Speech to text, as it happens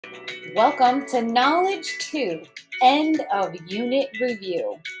Welcome to Knowledge 2, End of Unit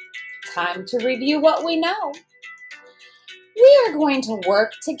Review. Time to review what we know. We are going to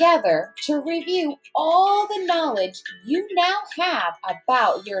work together to review all the knowledge you now have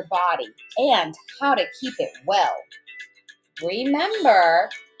about your body and how to keep it well. Remember,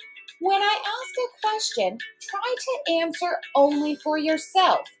 when I ask a question, try to answer only for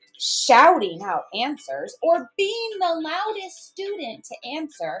yourself. Shouting out answers or being the loudest student to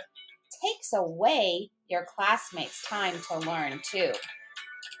answer takes away your classmates' time to learn too.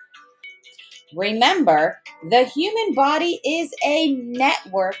 Remember, the human body is a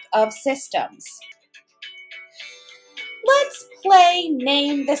network of systems. Let's play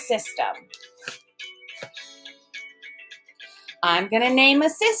Name the System. I'm going to name a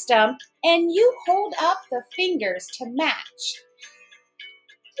system, and you hold up the fingers to match.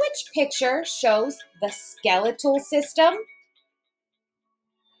 Which picture shows the skeletal system?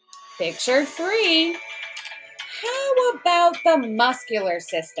 Picture 3. How about the muscular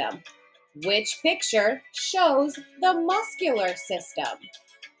system? Which picture shows the muscular system?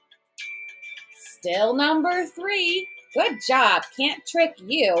 Still number 3. Good job, can't trick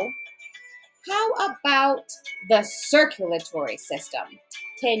you. How about the circulatory system?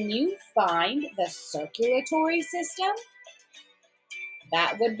 Can you find the circulatory system?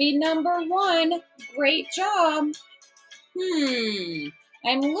 That would be number 1. Great job.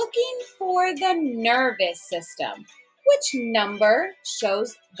 I'm looking for the nervous system. Which number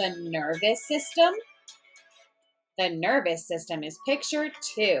shows the nervous system? The nervous system is picture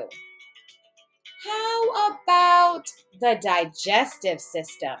 2. How about the digestive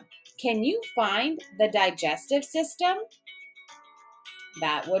system? Can you find the digestive system?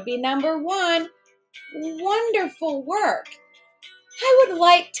 That would be number 1. Wonderful work. I would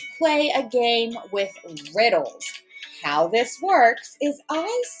like to play a game with riddles. How this works is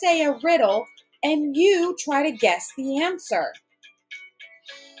I say a riddle and you try to guess the answer.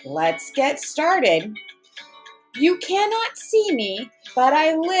 Let's get started. You cannot see me, but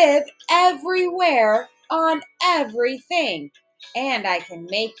I live everywhere on everything, and I can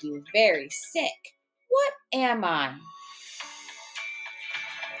make you very sick. What am I?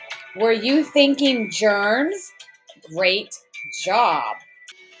 Were you thinking germs? Great job.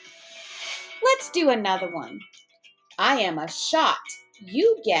 Let's do another one. I am a shot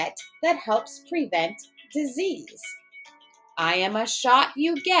you get that helps prevent disease. I am a shot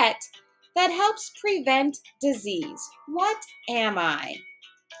you get that helps prevent disease. What am I?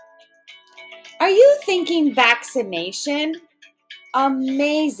 Are you thinking vaccination?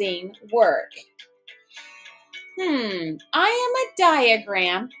 Amazing work. I am a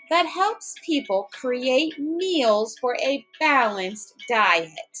diagram that helps people create meals for a balanced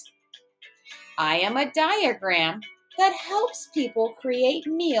diet. I am a diagram that helps people create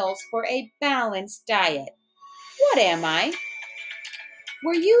meals for a balanced diet. What am I?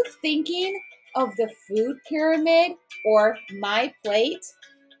 Were you thinking of the food pyramid or my plate?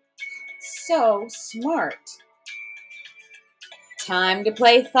 So smart. Time to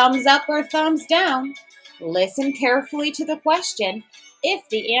play thumbs up or thumbs down. Listen carefully to the question. If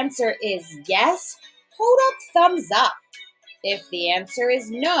the answer is yes, hold up thumbs up. If the answer is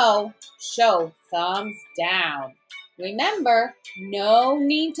no, show thumbs down. Remember, no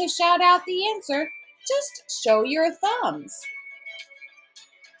need to shout out the answer, just show your thumbs.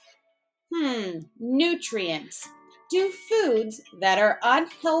 Nutrients. Do foods that are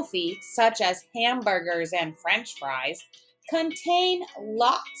unhealthy, such as hamburgers and French fries, contain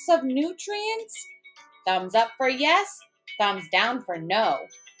lots of nutrients? Thumbs up for yes, thumbs down for no.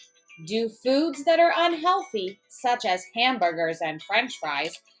 Do foods that are unhealthy, such as hamburgers and French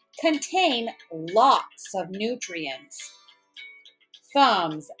fries, contain lots of nutrients?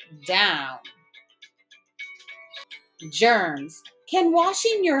 Thumbs down. Germs. Can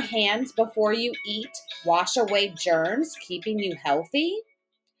washing your hands before you eat wash away germs, keeping you healthy?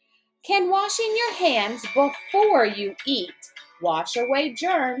 Can washing your hands before you eat wash away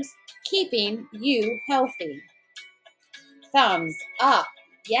germs, keeping you healthy? Thumbs up.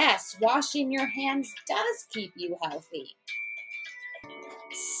 Yes, washing your hands does keep you healthy.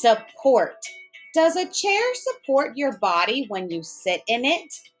 Support. Does a chair support your body when you sit in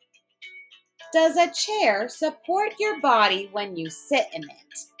it? Does a chair support your body when you sit in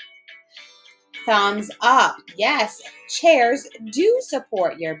it? Thumbs up. Yes, chairs do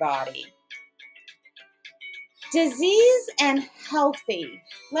support your body. Disease and healthy.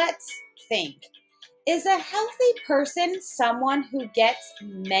 Let's think. Is a healthy person someone who gets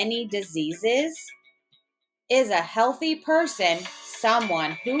many diseases? Is a healthy person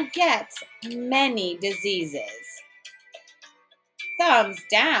someone who gets many diseases? Thumbs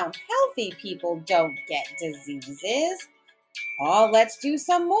down. Healthy people don't get diseases. Oh, let's do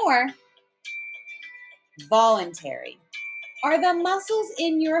some more. Voluntary. Are the muscles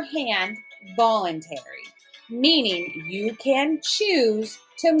in your hand voluntary? Meaning you can choose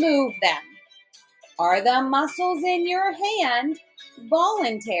to move them. Are the muscles in your hand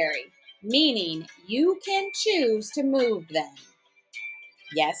voluntary? Meaning you can choose to move them.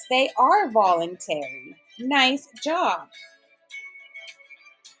 Yes, they are voluntary. Nice job.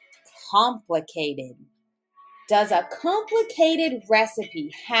 Complicated. Does a complicated recipe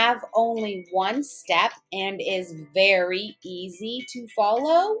have only one step and is very easy to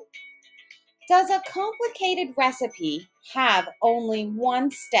follow? Does a complicated recipe have only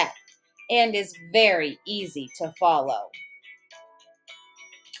one step and is very easy to follow?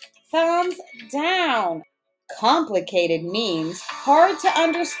 Thumbs down. Complicated means hard to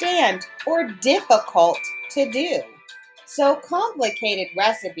understand or difficult to do. So complicated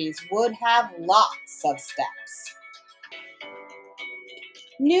recipes would have lots of steps.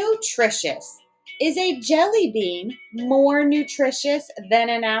 Nutritious. Is a jelly bean more nutritious than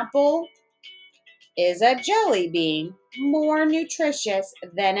an apple? Is a jelly bean more nutritious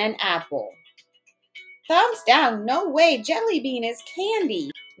than an apple? Thumbs down. No way. Jelly bean is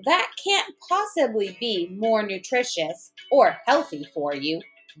candy. That can't possibly be more nutritious or healthy for you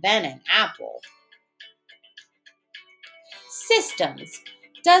than an apple. Systems.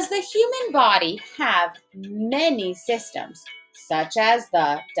 Does the human body have many systems, such as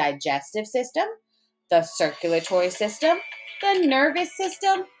the digestive system, the circulatory system, the nervous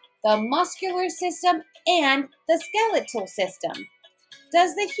system, the muscular system, and the skeletal system?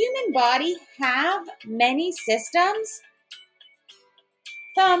 Does the human body have many systems?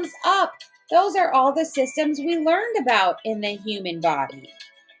 Thumbs up. Those are all the systems we learned about in the human body.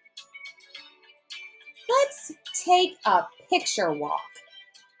 Let's take a picture walk.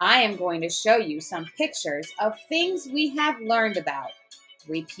 I am going to show you some pictures of things we have learned about.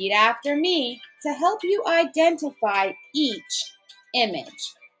 Repeat after me to help you identify each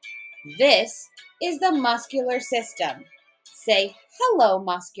image. This is the muscular system. Say, hello,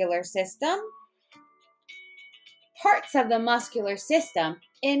 muscular system. Parts of the muscular system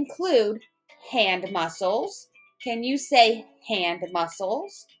include hand muscles. Can you say hand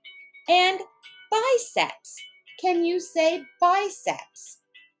muscles? And biceps. Can you say biceps?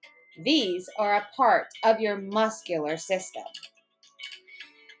 These are a part of your muscular system.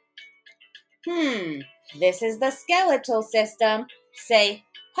 This is the skeletal system. Say,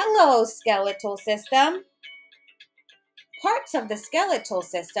 hello, skeletal system. Parts of the skeletal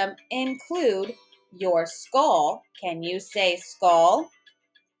system include your skull. Can you say skull?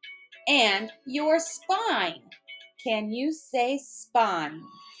 And your spine. Can you say spine?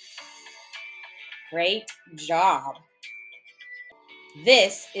 Great job.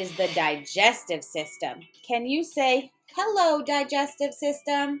 This is the digestive system. Can you say, hello, digestive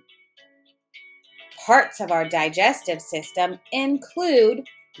system? Parts of our digestive system include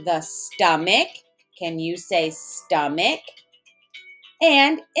the stomach. Can you say stomach?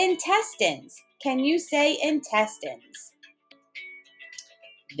 And intestines. Can you say intestines?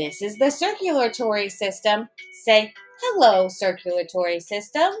 This is the circulatory system. Say, hello, circulatory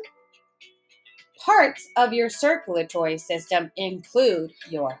system. Parts of your circulatory system include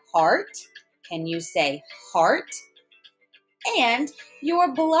your heart. Can you say heart? And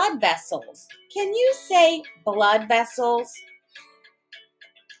your blood vessels. Can you say blood vessels?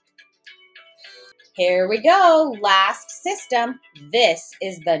 Here we go. Last system. This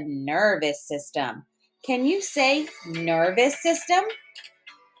is the nervous system. Can you say nervous system?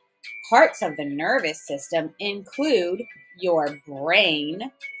 Parts of the nervous system include your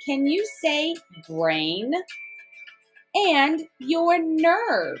brain. Can you say brain? And your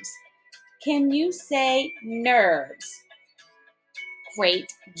nerves. Can you say nerves?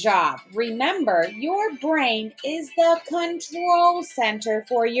 Great job. Remember, your brain is the control center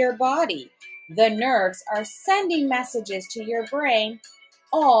for your body. The nerves are sending messages to your brain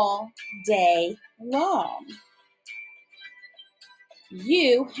all day long.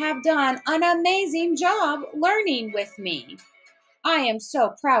 You have done an amazing job learning with me. I am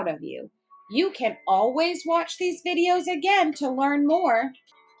so proud of you. You can always watch these videos again to learn more.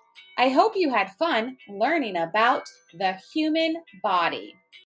 I hope you had fun learning about the human body.